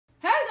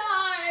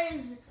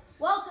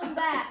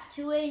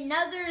to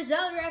another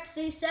Zelrex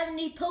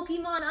 370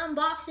 Pokemon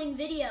unboxing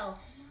video.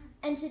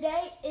 And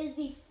today is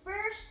the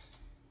first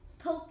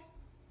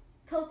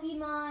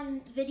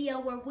Pokemon video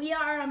where we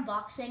are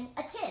unboxing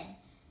a tin.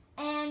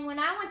 And when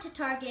I went to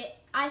Target,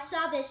 I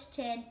saw this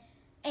tin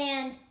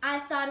and I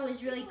thought it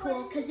was really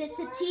cool because it's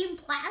a Team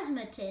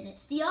Plasma tin.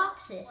 It's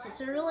Deoxys. It's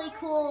a really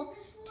cool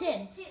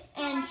tin.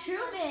 And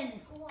Truman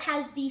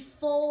has the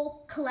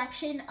full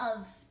collection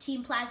of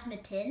Team Plasma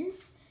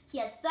tins. He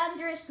has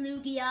Thundurus,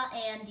 Lugia,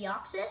 and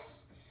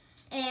Deoxys.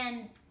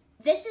 And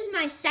this is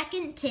my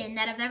second tin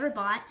that I've ever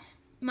bought.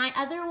 My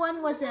other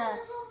one was a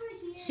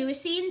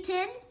Suicune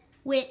tin,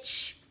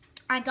 which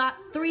I got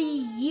 3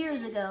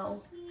 years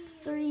ago.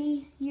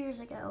 3 years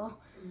ago.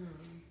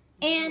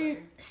 And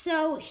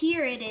so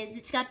here it is.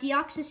 It's got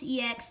Deoxys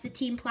EX, the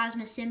Team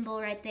Plasma symbol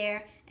right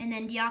there. And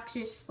then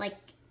Deoxys, like,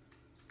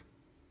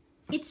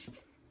 it's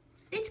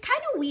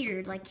kind of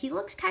weird. Like, he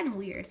looks kind of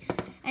weird.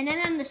 And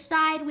then on the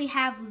side, we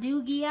have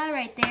Lugia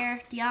right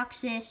there,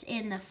 Deoxys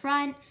in the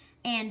front,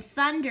 and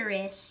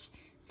Thundurus.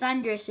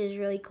 Thundurus is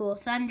really cool.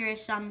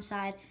 Thundurus on the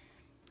side.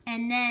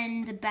 And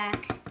then the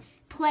back,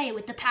 play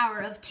with the power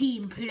of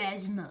Team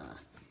Plasma.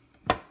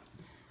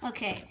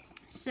 Okay,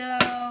 so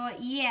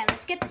yeah,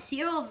 let's get the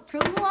seal of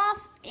approval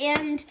off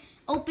and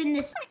open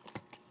this.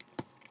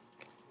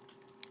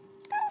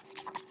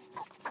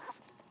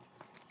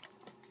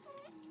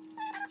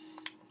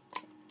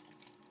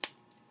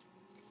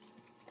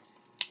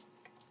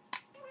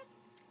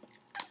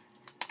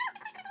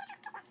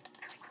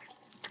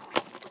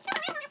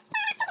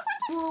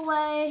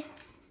 Away.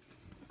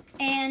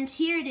 And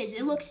here it is.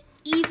 It looks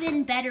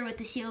even better with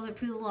the seal of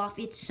approval off.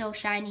 It's so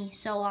shiny,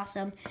 so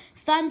awesome.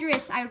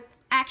 Thundurus, I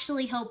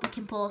actually hope we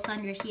can pull a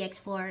Thundurus EX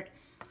for it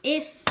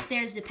if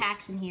there's the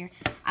packs in here.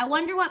 I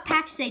wonder what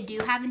packs they do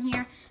have in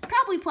here.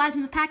 Probably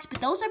plasma packs,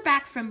 but those are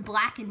back from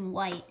Black and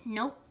White.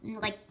 Nope,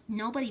 like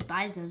nobody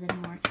buys those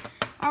anymore.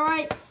 All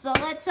right, so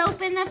let's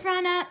open the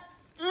front up.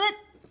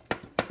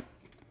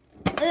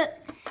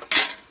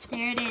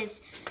 There it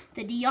is,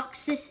 the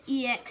Deoxys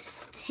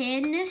EX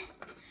tin.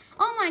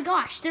 Oh my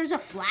gosh, there's a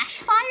Flash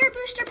Fire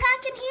booster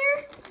pack in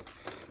here?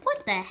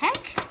 What the heck?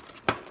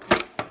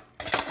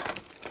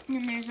 And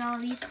then there's all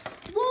these.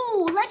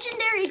 Whoa,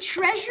 legendary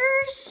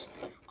treasures?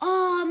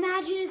 Oh,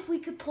 imagine if we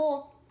could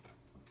pull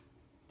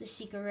the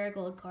secret rare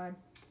gold card.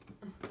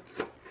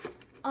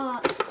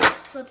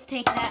 So let's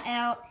take that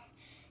out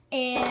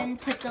and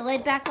put the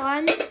lid back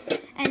on.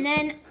 And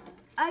then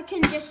I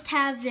can just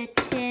have the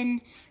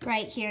tin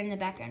right here in the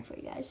background for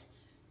you guys.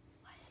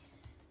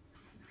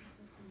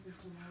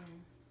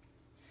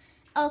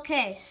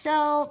 Okay,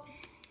 so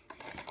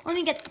let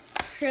me get the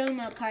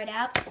promo card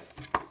out.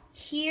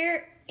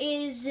 Here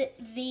is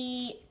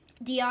the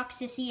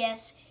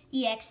Deoxys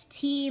EX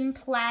Team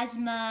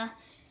Plasma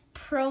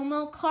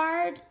promo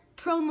card,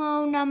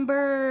 promo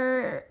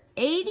number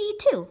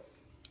 82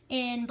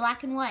 in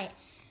black and white.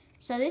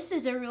 So this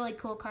is a really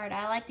cool card.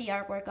 I like the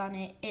artwork on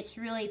it. It's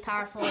really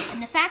powerful.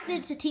 And the fact that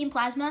it's a Team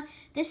Plasma,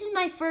 this is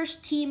my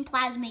first Team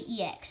Plasma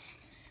EX.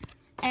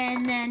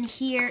 And then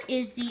here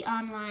is the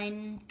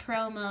online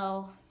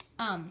promo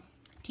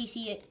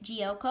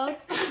TCGO code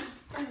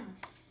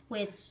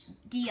with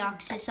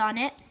Deoxys on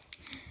it.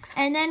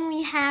 And then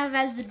we have,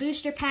 as the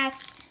booster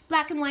packs,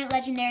 Black and White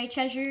Legendary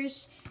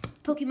Treasures,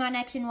 Pokemon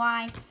X and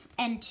Y,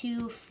 and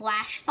 2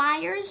 Flash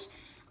Fires.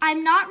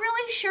 I'm not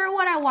really sure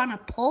what I want to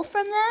pull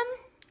from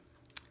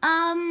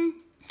them.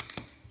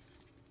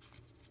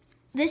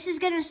 This is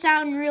going to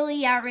sound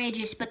really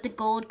outrageous, but the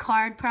gold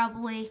card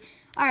probably.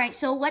 All right,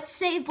 so let's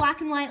save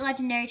Black and White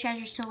Legendary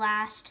Treasures to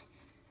last.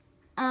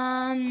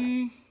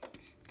 Then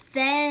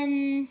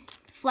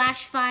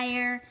Flash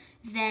Fire,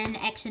 then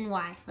X and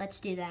Y.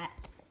 Let's do that.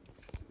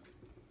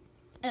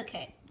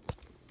 Okay.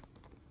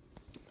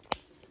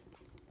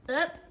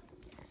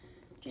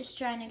 Just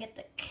trying to get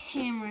the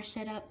camera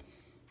set up.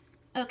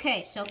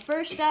 Okay, so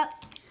first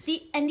up,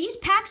 these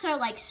packs are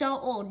like so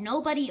old.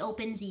 Nobody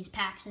opens these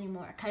packs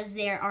anymore because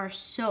they are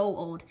so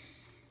old.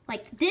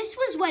 Like, this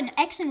was when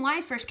X and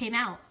Y first came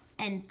out.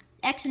 And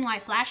X and Y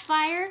Flash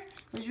Fire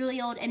was really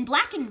old, and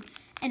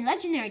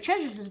Legendary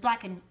Treasures was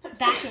back in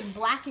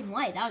black and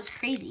white. That was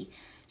crazy.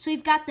 So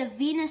we've got the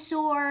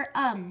Venusaur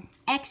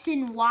X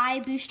and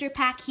Y booster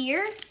pack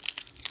here.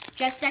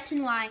 Just X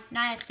and Y,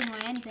 not X and Y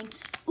anything.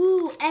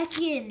 Ooh,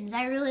 Ekans.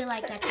 I really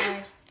like that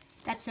card.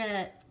 That's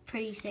a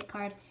pretty sick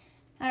card.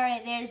 All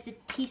right, there's the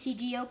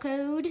TCGO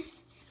code.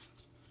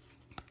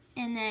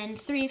 And then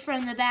 3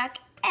 from the back,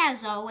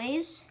 as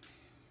always.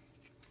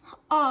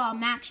 Oh,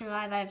 Max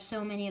Revive. I have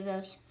so many of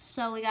those.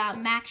 So we got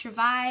Max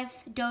Revive,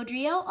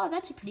 Dodrio. Oh,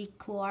 that's a pretty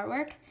cool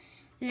artwork.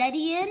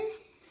 Ledian,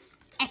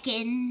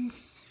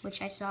 Ekans,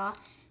 which I saw.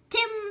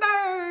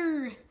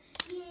 Timber.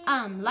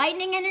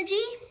 Lightning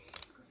Energy.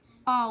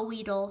 Oh,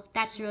 Weedle.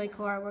 That's really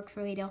cool artwork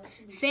for Weedle.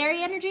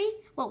 Fairy Energy.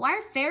 Well, why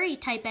are Fairy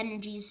type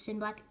energies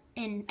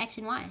in X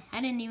and Y?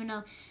 I didn't even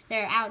know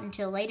they're out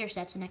until later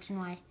sets in X and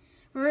Y.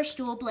 Reverse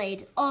Dual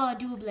Blade. Oh,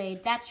 Dual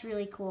Blade. That's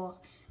really cool.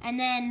 And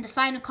then the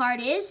final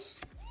card is...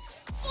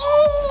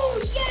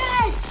 Oh,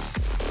 yes!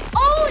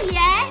 Oh,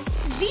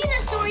 yes!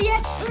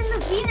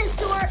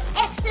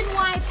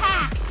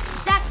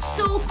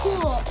 so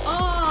cool.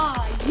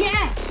 Oh,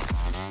 yes.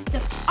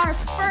 Our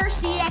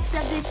first EX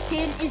of this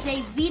tin is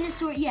a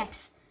Venusaur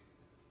EX.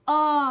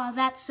 Oh,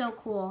 that's so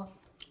cool.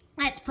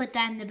 Let's put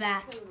that in the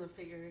back. Show the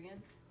figure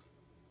again.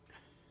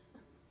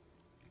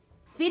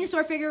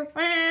 Venusaur figure.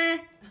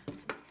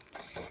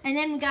 And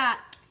then we got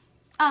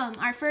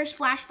our first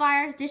Flash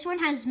Fire. This one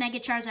has Mega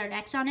Charizard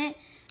X on it.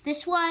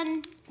 This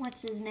one,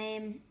 what's his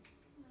name?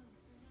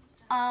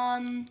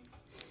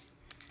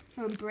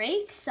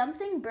 Break?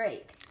 Something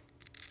Break.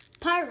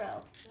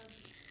 Pyro.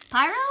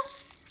 Pyro?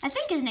 I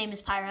think his name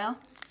is Pyro.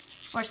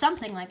 Or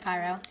something like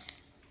Pyro.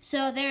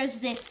 So there's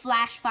the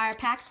Flash Fire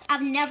packs.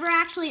 I've never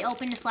actually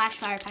opened a Flash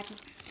Fire pack.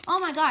 Oh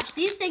my gosh,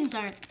 these things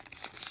aren't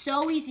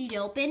so easy to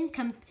open,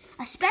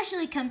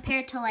 especially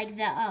compared to like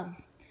the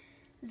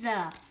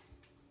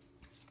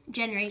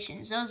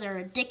generations. Those are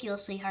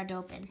ridiculously hard to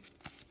open.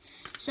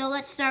 So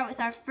let's start with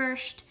our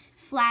first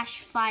Flash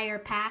Fire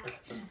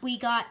pack. We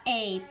got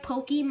a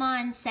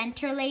Pokemon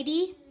Center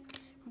Lady,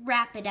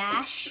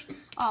 Rapidash.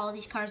 Oh,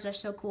 these cards are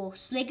so cool.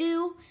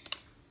 Sliggoo.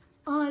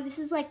 Oh, this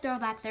is like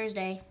Throwback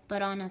Thursday,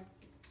 but on a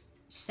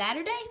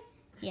Saturday?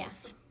 Yeah.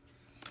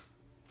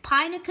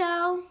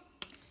 Pineco,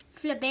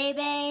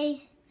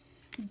 Flabebe,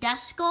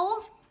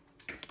 Duskull,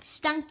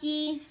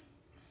 Stunky,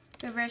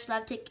 Reverse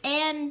Love Tick,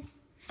 and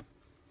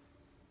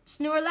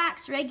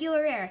Snorlax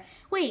regular rare.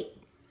 Wait,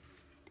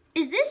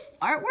 is this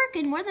artwork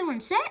in more than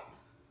one set?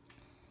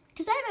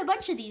 Because I have a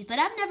bunch of these, but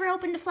I've never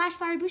opened a Flash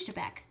Fire booster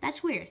pack.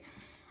 That's weird.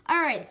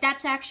 All right,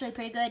 that's actually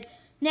pretty good.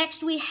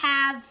 Next we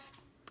have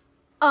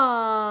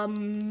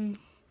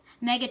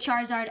Mega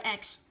Charizard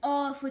X.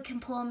 Oh, if we can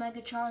pull a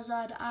Mega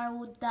Charizard, I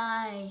will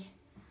die.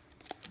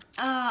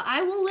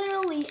 I will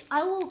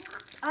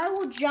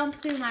jump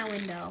through my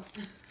window.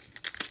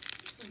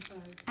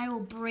 I will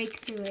break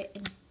through it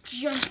and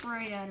jump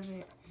right out of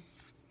it.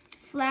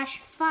 Flash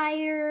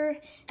Fire,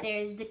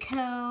 there's the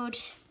code.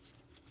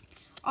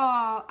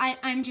 Oh,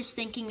 I'm just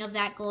thinking of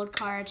that gold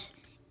card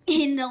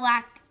in the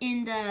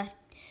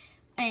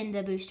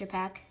booster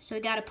pack. So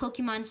we got a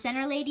Pokemon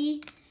Center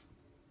Lady,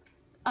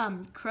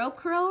 Crow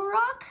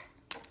Rock,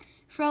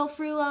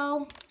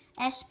 Frofruo,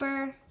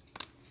 Esper,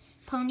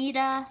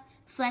 Ponyta,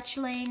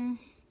 Fletchling,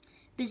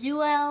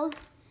 Bizuel,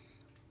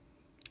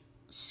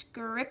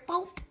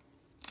 Scripple,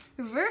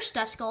 Reverse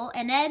Duskull,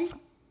 and then,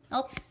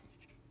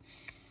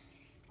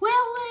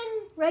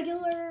 Wellin,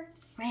 regular,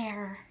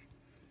 rare.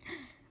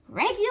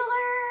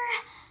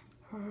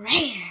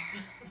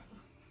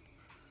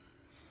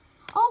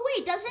 Oh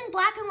wait, doesn't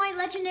Black and White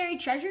Legendary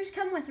Treasures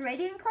come with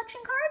Radiant Collection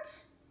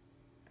cards?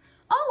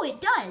 Oh, it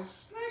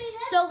does.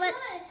 So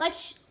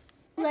let's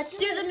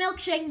do the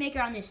milkshake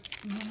maker on this.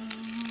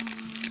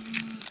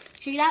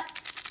 Shake it up.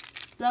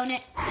 Blowing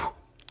it. All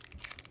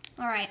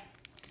right.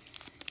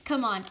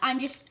 Come on. I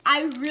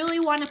really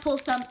want to pull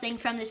something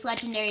from this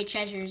Legendary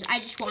Treasures. I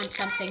just want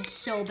something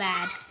so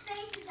bad.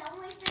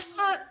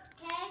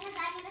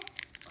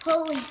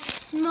 Holy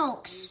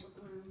smokes.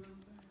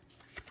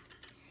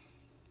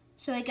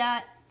 So I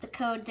got the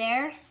code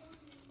there.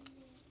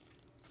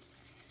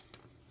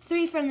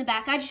 3 from the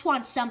back. I just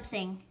want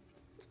something.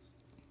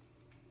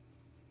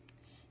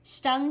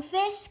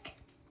 Stunfisk.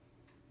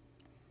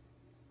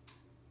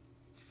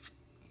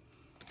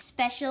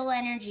 Special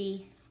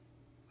Energy.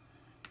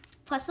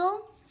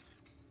 Puzzle.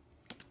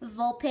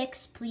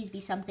 Vulpix, please be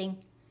something.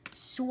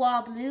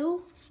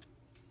 Swablu.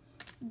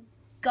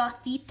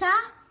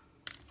 Gothita.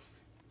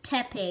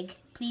 Tepig,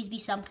 please be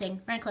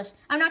something. Rankless.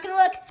 I'm not gonna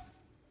look.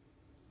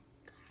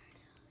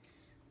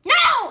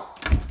 No!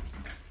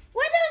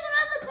 Wait, there's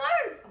another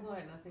card. Oh,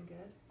 nothing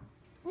good.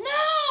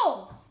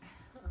 No!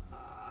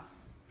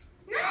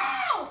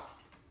 No!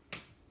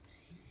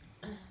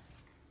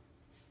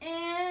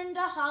 And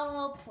a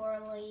hollow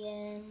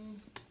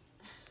Porlian.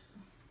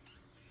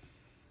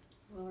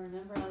 Well,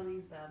 remember all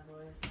these bad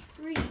boys.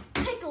 3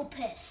 Pickle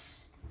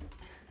Piss.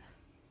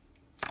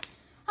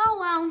 Oh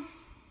well.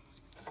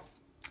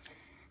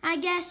 I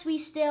guess we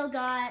still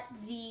got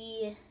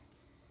the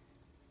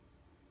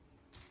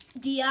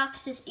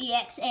Deoxys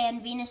EX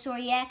and Venusaur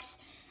EX.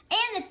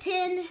 And the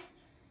tin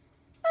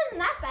wasn't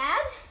that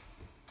bad.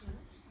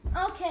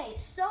 Okay,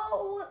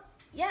 so,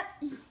 yep,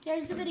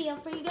 there's the video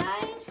for you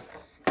guys.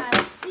 I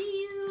will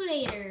see you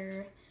later.